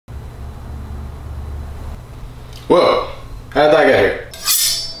How'd that get here?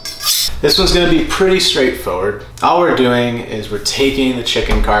 This one's gonna be pretty straightforward. All we're doing is we're taking the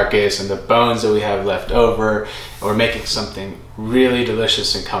chicken carcass and the bones that we have left over, and we're making something really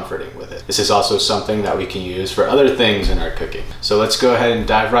delicious and comforting with it. This is also something that we can use for other things in our cooking. So let's go ahead and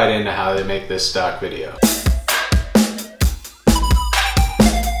dive right into how to make this stock video.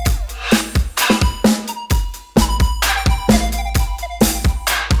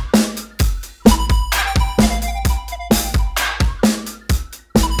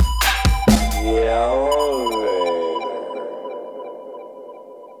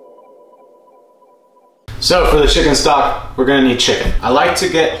 So for the chicken stock, we're gonna need chicken. I like to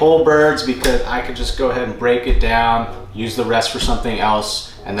get whole birds because I could just go ahead and break it down, use the rest for something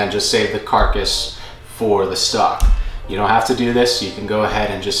else, and then just save the carcass for the stock. You don't have to do this. You can go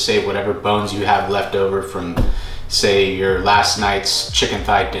ahead and just save whatever bones you have left over from, say, your last night's chicken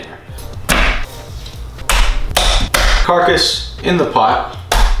thigh dinner. Carcass in the pot.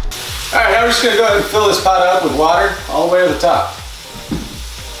 All right, now we're just gonna go ahead and fill this pot up with water all the way to the top.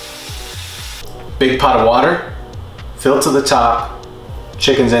 Big pot of water, fill to the top,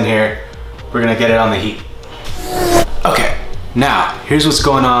 chicken's in here, we're gonna get it on the heat. Okay, now here's what's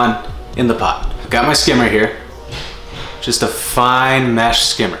going on in the pot. Got my skimmer here, just a fine mesh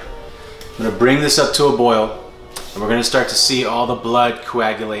skimmer. I'm gonna bring this up to a boil, and we're gonna start to see all the blood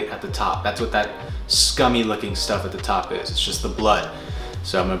coagulate at the top. That's what that scummy looking stuff at the top is, it's just the blood.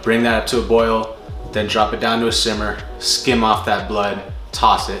 So I'm gonna bring that up to a boil, then drop it down to a simmer, skim off that blood,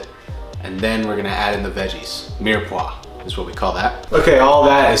 toss it, and then we're gonna add in the veggies. Mirepoix is what we call that. Okay, all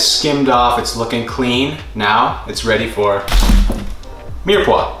that is skimmed off, it's looking clean. Now it's ready for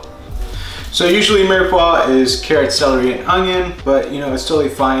mirepoix. So usually mirepoix is carrot, celery, and onion, but you know, it's totally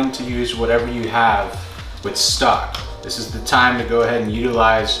fine to use whatever you have with stock. This is the time to go ahead and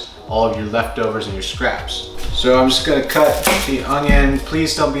utilize all of your leftovers and your scraps. So I'm just gonna cut the onion.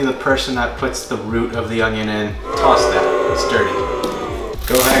 Please don't be the person that puts the root of the onion in. Toss that, it's dirty.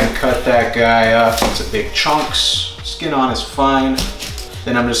 Go ahead and cut that guy up into big chunks. Skin on is fine.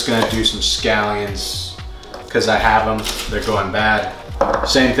 Then I'm just gonna do some scallions because I have them, they're going bad.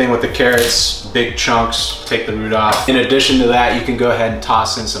 Same thing with the carrots, big chunks, take the root off. In addition to that, you can go ahead and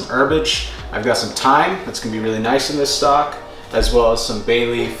toss in some herbage. I've got some thyme, that's gonna be really nice in this stock, as well as some bay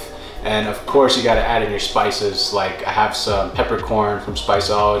leaf. And of course, you gotta add in your spices, like I have some peppercorn from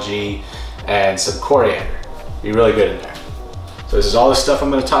Spiceology and some coriander. Be really good in there. So this is all the stuff I'm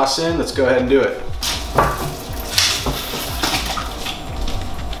gonna toss in. Let's go ahead and do it.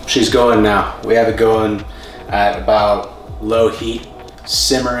 She's going now. We have it going at about low heat,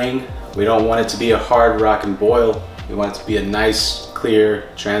 simmering. We don't want it to be a hard rock and boil. We want it to be a nice, clear,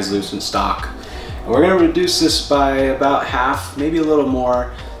 translucent stock. And we're gonna reduce this by about half, maybe a little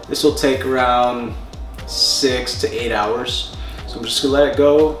more. This will take around 6 to 8 hours. So I'm just gonna let it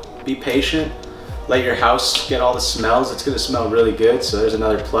go, be patient. Let your house get all the smells. It's gonna smell really good, so there's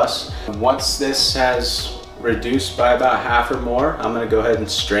another plus. Once this has reduced by about half or more, I'm gonna go ahead and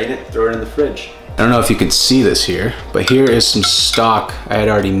strain it, throw it in the fridge. I don't know if you can see this here, but here is some stock I had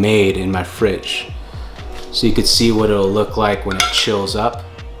already made in my fridge. So you could see what it'll look like when it chills up.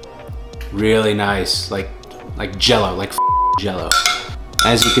 Really nice, like jello, like jello.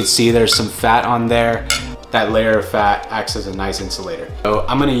 As you can see, there's some fat on there. That layer of fat acts as a nice insulator. So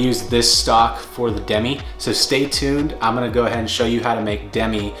I'm gonna use this stock for the Demi. So stay tuned. I'm gonna go ahead and show you how to make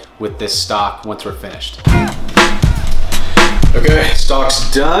Demi with this stock once we're finished. Okay,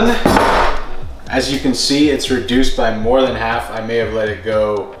 stock's done. As you can see, it's reduced by more than half. I may have let it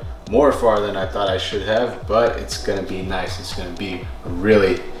go more far than I thought I should have, but it's gonna be nice. It's gonna be a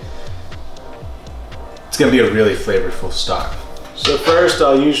really flavorful stock. So first,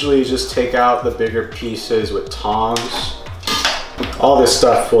 I'll usually just take out the bigger pieces with tongs. All this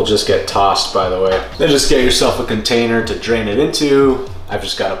stuff will just get tossed, by the way. Then just get yourself a container to drain it into. I've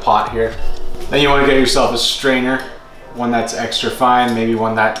just got a pot here. Then you want to get yourself a strainer, one that's extra fine, maybe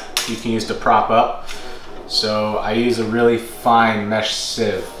one that you can use to prop up. So I use a really fine mesh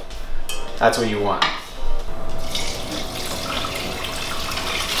sieve. That's what you want.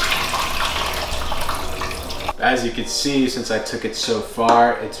 As you can see, since I took it so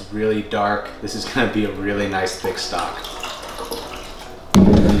far, it's really dark. This is gonna be a really nice thick stock.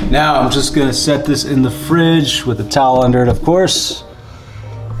 Now I'm just gonna set this in the fridge with a towel under it, of course,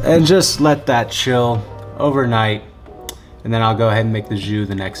 and just let that chill overnight. And then I'll go ahead and make the jus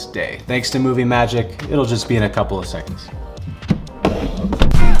the next day. Thanks to movie magic, it'll just be in a couple of seconds.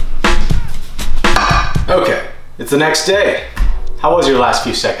 Okay, it's the next day. How was your last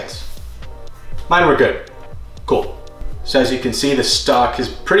few seconds? Mine were good. Cool. So as you can see, the stock is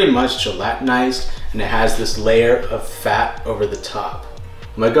pretty much gelatinized, and it has this layer of fat over the top.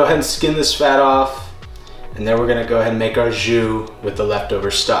 I'm gonna go ahead and skin this fat off, and then we're gonna go ahead and make our jus with the leftover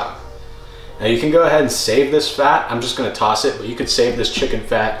stock. Now you can go ahead and save this fat. I'm just gonna toss it, but you could save this chicken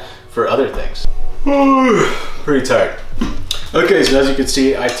fat for other things. Pretty tired. Okay, so as you can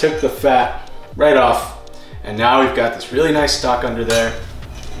see, I took the fat right off, and now we've got this really nice stock under there.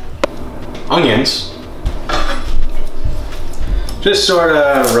 Onions. Just sort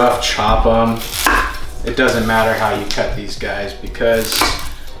of rough chop them. It doesn't matter how you cut these guys because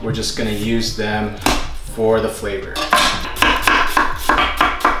we're just gonna use them for the flavor.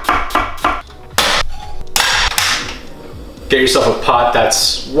 Get yourself a pot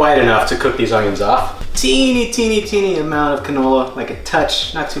that's wide enough to cook these onions off. Teeny, teeny, teeny amount of canola, like a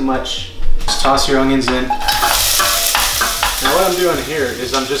touch, not too much. Just toss your onions in. Now what I'm doing here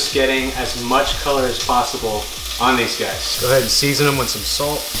is I'm just getting as much color as possible on these guys. Go ahead and season them with some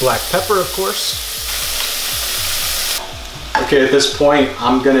salt, black pepper, of course. Okay, at this point,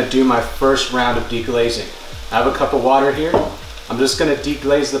 I'm gonna do my first round of deglazing. I have a cup of water here. I'm just gonna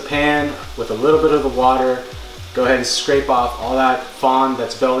deglaze the pan with a little bit of the water. Go ahead and scrape off all that fond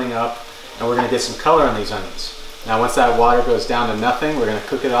that's building up, and we're gonna get some color on these onions. Now once that water goes down to nothing, we're gonna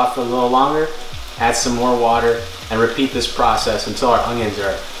cook it off for a little longer, add some more water, and repeat this process until our onions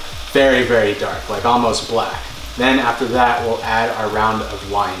are very, very dark, like almost black. Then after that, we'll add our round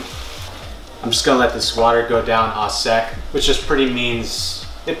of wine. I'm just gonna let this water go down au sec, which just pretty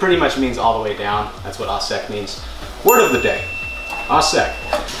much means all the way down. That's what au sec means. Word of the day, au sec.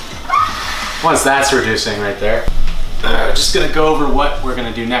 Once that's reducing right there, just gonna go over what we're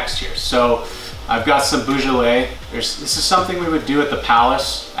gonna do next here. So I've got some Beaujolais. This is something we would do at the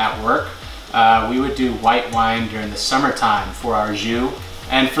palace at work. We would do white wine during the summertime for our jus.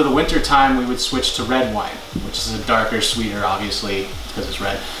 And for the winter time, we would switch to red wine, which is a darker, sweeter, obviously, because it's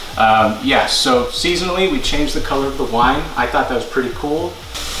red. Yeah, so seasonally, we changed the color of the wine. I thought that was pretty cool.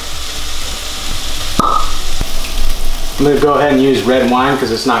 I'm gonna go ahead and use red wine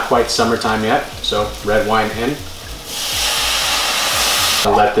because it's not quite summertime yet. So red wine in.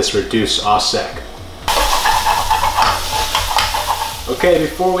 I'll let this reduce au sec. Okay,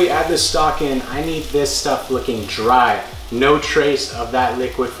 before we add this stock in, I need this stuff looking dry. No trace of that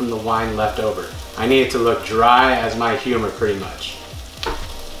liquid from the wine left over. I need it to look dry as my humor, pretty much.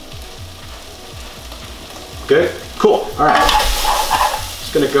 Good? Cool, all right.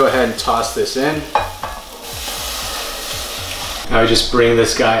 Just gonna go ahead and toss this in. Now we just bring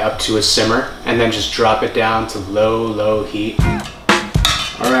this guy up to a simmer and then just drop it down to low, low heat.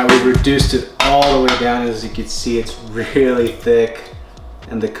 All right, we've reduced it all the way down. As you can see, it's really thick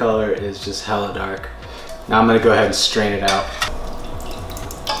and the color is just hella dark. Now I'm gonna go ahead and strain it out.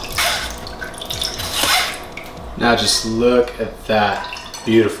 Now just look at that,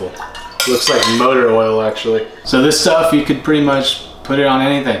 beautiful. Looks like motor oil actually. So this stuff, you could pretty much put it on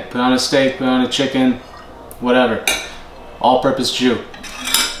anything. Put it on a steak, put it on a chicken, whatever. All-purpose jus.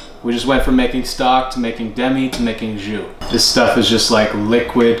 We just went from making stock to making demi to making jus. This stuff is just like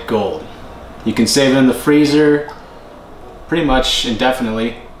liquid gold. You can save it in the freezer pretty much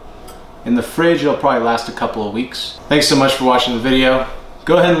indefinitely. In the fridge, it'll probably last a couple of weeks. Thanks so much for watching the video.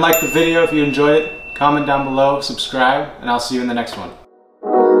 Go ahead and like the video if you enjoyed it. Comment down below, subscribe, and I'll see you in the next one.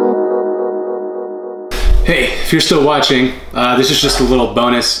 Hey, if you're still watching, this is just a little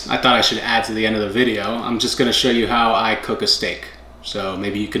bonus I thought I should add to the end of the video. I'm just gonna show you how I cook a steak. So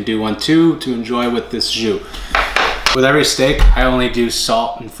maybe you can do one too to enjoy with this jus. With every steak, I only do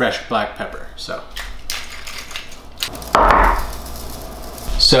salt and fresh black pepper, so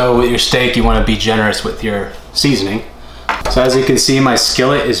with your steak, you wanna be generous with your seasoning. So as you can see, my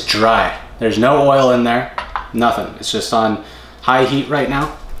skillet is dry. There's no oil in there, nothing. It's just on high heat right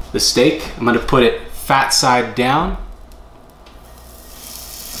now. The steak, I'm gonna put it fat side down.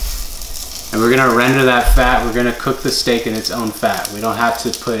 And we're gonna render that fat. We're gonna cook the steak in its own fat. We don't have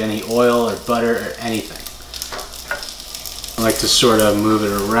to put any oil or butter or anything. I like to sort of move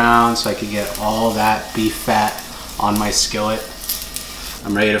it around so I can get all that beef fat on my skillet.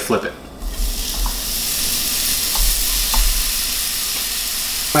 I'm ready to flip it.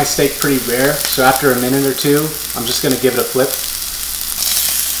 My steak pretty rare, so after a minute or two, I'm just gonna give it a flip.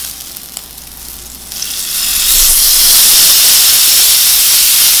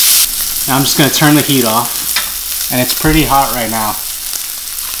 Now I'm just gonna turn the heat off, and it's pretty hot right now.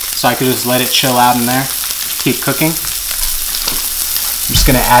 So I could just let it chill out in there, keep cooking. I'm just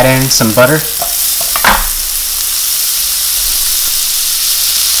gonna add in some butter.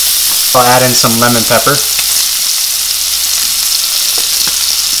 I'll add in some lemon pepper.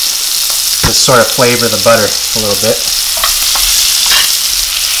 Just sort of flavor the butter a little bit.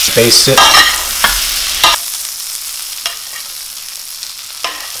 Baste it.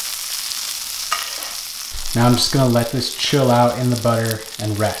 Now I'm just gonna let this chill out in the butter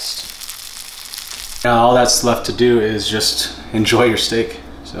and rest. Now all that's left to do is just enjoy your steak.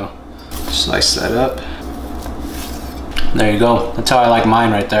 So slice that up. There you go. That's how I like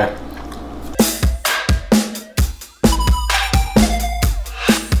mine right there.